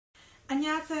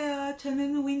안녕하세요.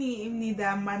 저는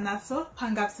위니입니다. 만나서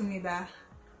반갑습니다.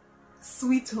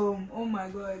 Sweet Home. Oh my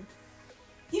god.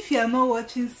 If you are not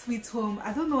watching Sweet Home,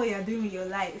 I don't know what you're doing with your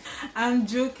life. I'm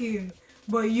joking.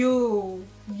 But yo,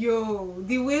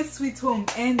 the way Sweet Home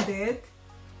ended,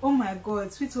 oh my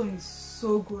god, Sweet Home is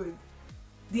so good.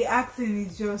 The acting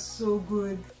is just so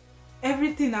good.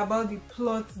 Everything about the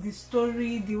plot, the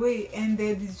story, the way it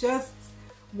ended is just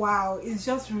wow. It's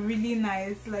just really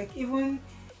nice. Like even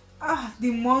the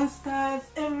monsters,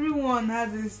 everyone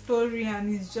has a story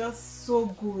and it's just so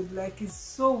good. Like it's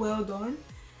so well done,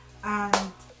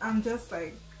 and I'm just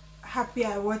like happy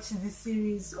I watched this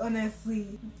series,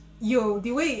 honestly. Yo,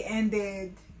 the way it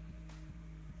ended,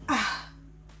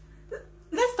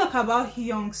 let's talk about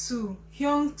Hyung-soo.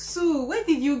 Hyung-soo, where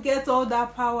did you get all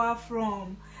that power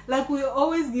from? Like we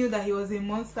always knew that he was a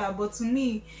monster, but to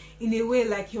me, in a way,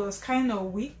 like he was kind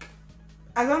of weak.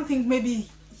 I don't think maybe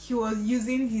he was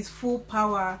using his full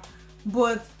power,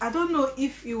 but I don't know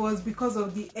if it was because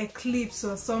of the eclipse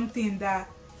or something that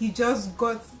he just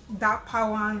got that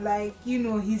power, and like, you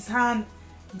know, his hand,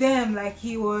 damn, like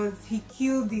he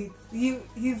killed it.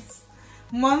 His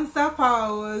monster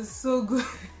power was so good.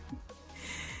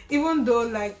 Even though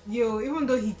even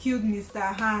though he killed Mr.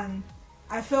 Han,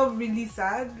 I felt really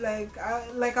sad. Like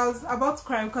I was about to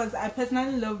cry because I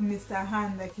personally love Mr.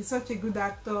 Han. Like he's such a good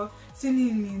actor. Seen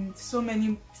him in so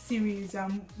many series.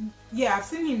 Yeah, I've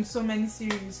seen him in so many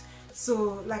series.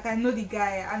 So like I know the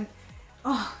guy, and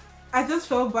I just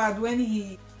felt bad when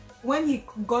he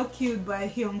got killed by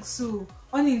Hyung-soo.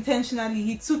 Unintentionally,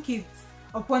 he took it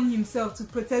upon himself to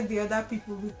protect the other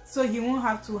people, so he won't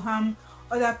have to harm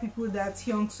other people that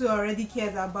Hyung-soo already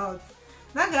cares about.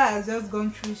 That guy has just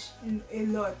gone through a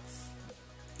lot.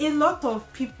 A lot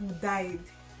of people died.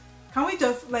 Can we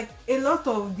just, like, a lot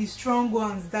of the strong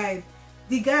ones died.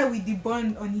 The guy with the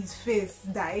burn on his face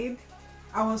died.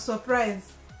 I was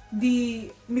surprised.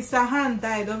 The Mr. Han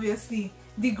died, obviously.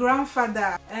 The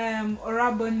grandfather,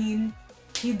 Orabonin,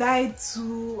 he died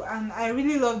too. And I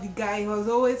really love the guy. He was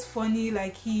always funny.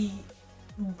 Like he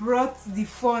brought the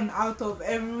fun out of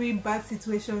every bad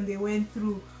situation they went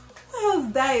through. Who else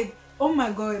died? Oh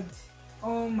my god,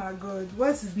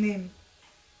 what's his name?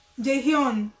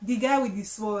 Jaehyun, the guy with the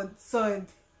sword,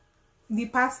 the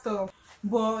pastor.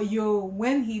 But yo,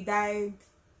 when he died,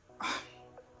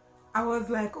 I was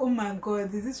like, oh my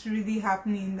god, is this really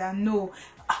happening? That no,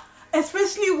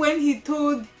 especially when he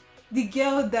told the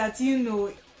girl that, you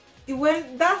know,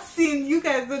 when that scene, you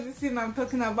guys know the scene I'm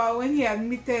talking about, when he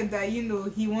admitted that, you know,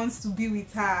 he wants to be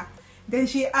with her. Then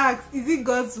she asked, is it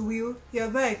God's will? He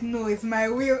was like, no, it's my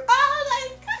will.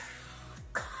 Like,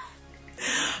 God.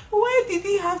 Why did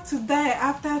he have to die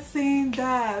after saying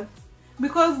that?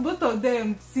 Because both of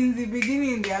them, since the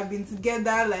beginning, they have been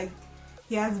together. Like,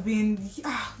 he has been,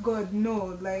 God,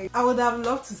 no. Like, I would have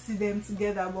loved to see them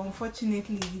together, but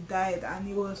unfortunately, he died. And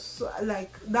it was so,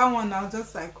 like, that one, I was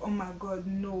just like, oh my God,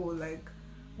 no. Like,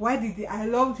 why did he? I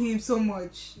loved him so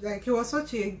much. Like, he was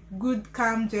such a good,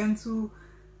 calm, gentle,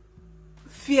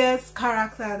 fierce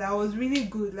character that was really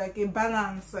good, like a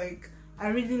balance. Like I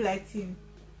really liked him,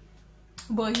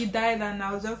 but he died, and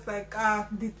I was just like,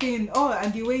 the thing,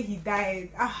 and the way he died,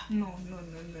 no.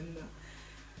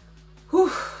 Whew,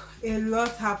 a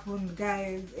lot happened,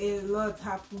 guys. A lot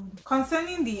happened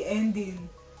concerning the ending.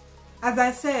 As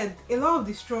I said, a lot of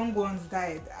the strong ones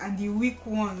died and the weak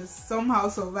ones somehow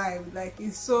survived. Like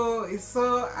it's so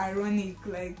ironic.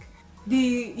 Like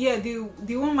the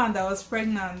woman that was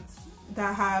pregnant,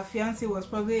 that her fiance was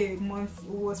probably a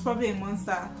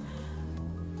monster.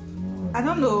 I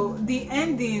don't know, the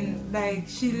ending, like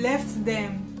she left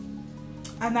them,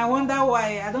 and I wonder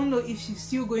why. I don't know if she's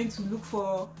still going to look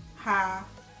for her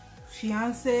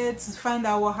fiance to find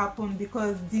out what happened,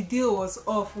 because the deal was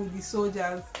off with the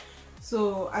soldiers.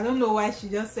 So I don't know why she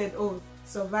just said, oh,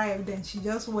 survived, then she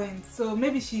just went. So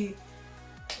maybe she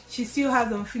still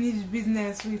has unfinished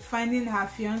business with finding her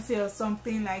fiance or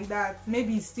something like that.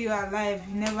 Maybe he's still alive,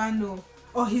 you never know.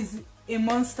 Or he's a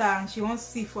monster and she wants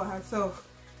to see for herself.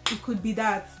 It could be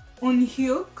that.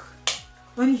 Eun-hyuk,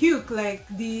 like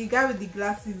the guy with the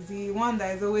glasses, the one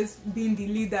that has always been the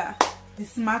leader, the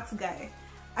smart guy.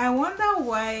 I wonder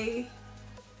why.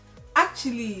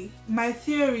 Actually, my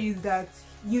theory is that,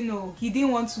 you know, he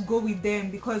didn't want to go with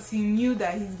them because he knew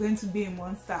that he's going to be a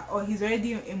monster, or he's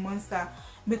already a monster.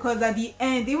 Because at the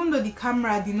end, even though the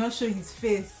camera did not show his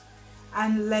face,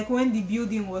 and like when the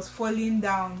building was falling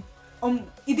down,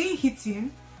 it didn't hit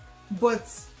him, but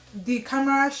the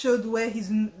camera showed where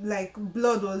his like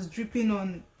blood was dripping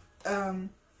on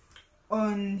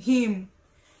him.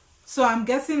 So I'm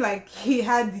guessing like he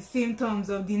had the symptoms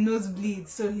of the nosebleed,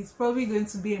 so he's probably going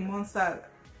to be a monster.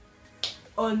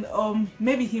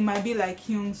 Maybe he might be like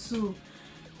Hyung-soo.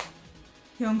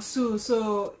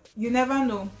 So you never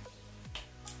know.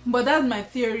 But that's my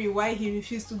theory why he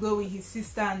refused to go with his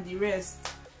sister and the rest.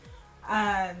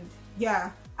 And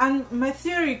yeah, and my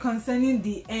theory concerning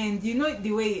the end, you know,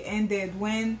 the way it ended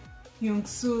when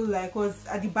Hyung-soo like was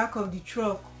at the back of the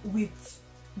truck with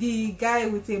the guy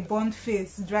with a burnt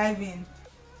face driving.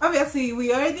 Obviously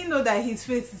we already know that his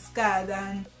face is scarred,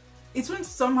 and it won't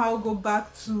somehow go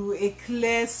back to a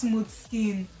clear smooth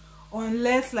skin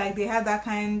unless like they had that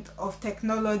kind of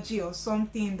technology or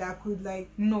something that could like,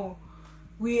 no,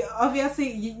 we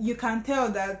obviously you can tell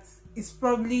that it's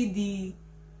probably the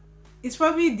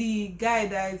guy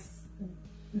that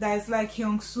is like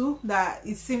Hyung-soo, that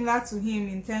is similar to him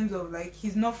in terms of like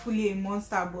he's not fully a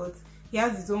monster but he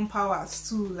has his own powers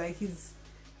too, like he's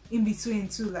in between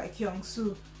too, like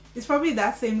Hyung-soo. It's probably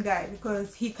that same guy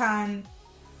because his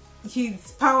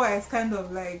power is kind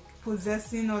of like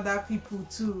possessing other people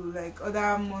too, like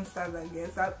other monsters, I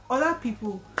guess, other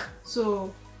people.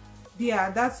 So yeah,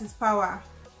 that's his power.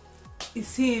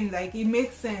 It's him, like it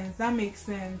makes sense. That makes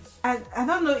sense. I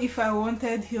don't know if I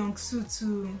wanted Hyung-soo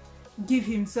to give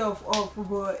himself up,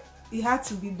 but it had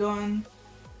to be done.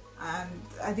 And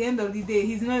at the end of the day,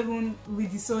 he's not even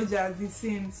with the soldiers, it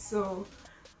seems. So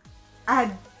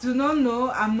I do not know.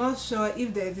 I'm not sure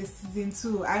if there's a season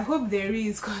 2. I hope there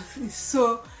is, because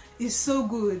it's so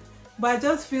good. But I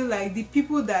just feel like the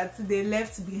people that they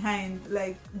left behind,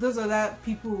 like those other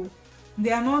people,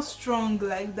 they are not strong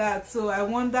like that. So I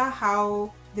wonder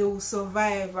how they will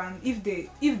survive, and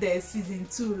if there's season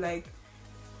 2, like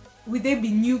will there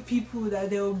be new people that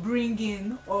they will bring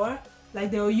in, or like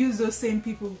they will use those same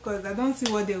people, because I don't see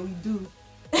what they will do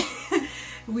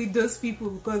with those people,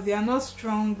 because they are not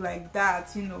strong like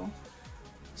that, you know.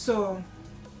 So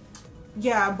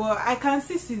yeah, but I can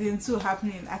see season 2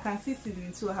 happening. I can see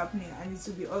season 2 happening, and it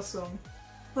will be awesome.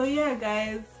 So yeah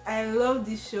guys, I love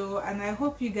this show and I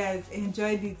hope you guys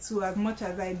enjoyed it too as much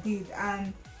as I did,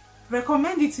 and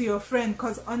recommend it to your friend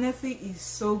because honestly it's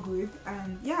so good.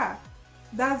 And yeah,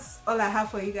 that's all I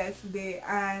have for you guys today,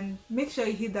 and make sure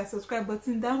you hit that subscribe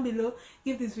button down below,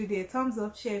 give this video a thumbs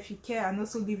up, share if you care, and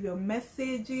also leave your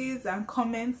messages and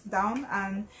comments down,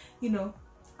 and you know,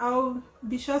 I'll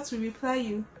be sure to reply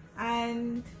you.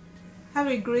 And have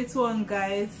a great one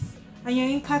guys.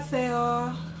 안녕히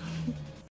가세요.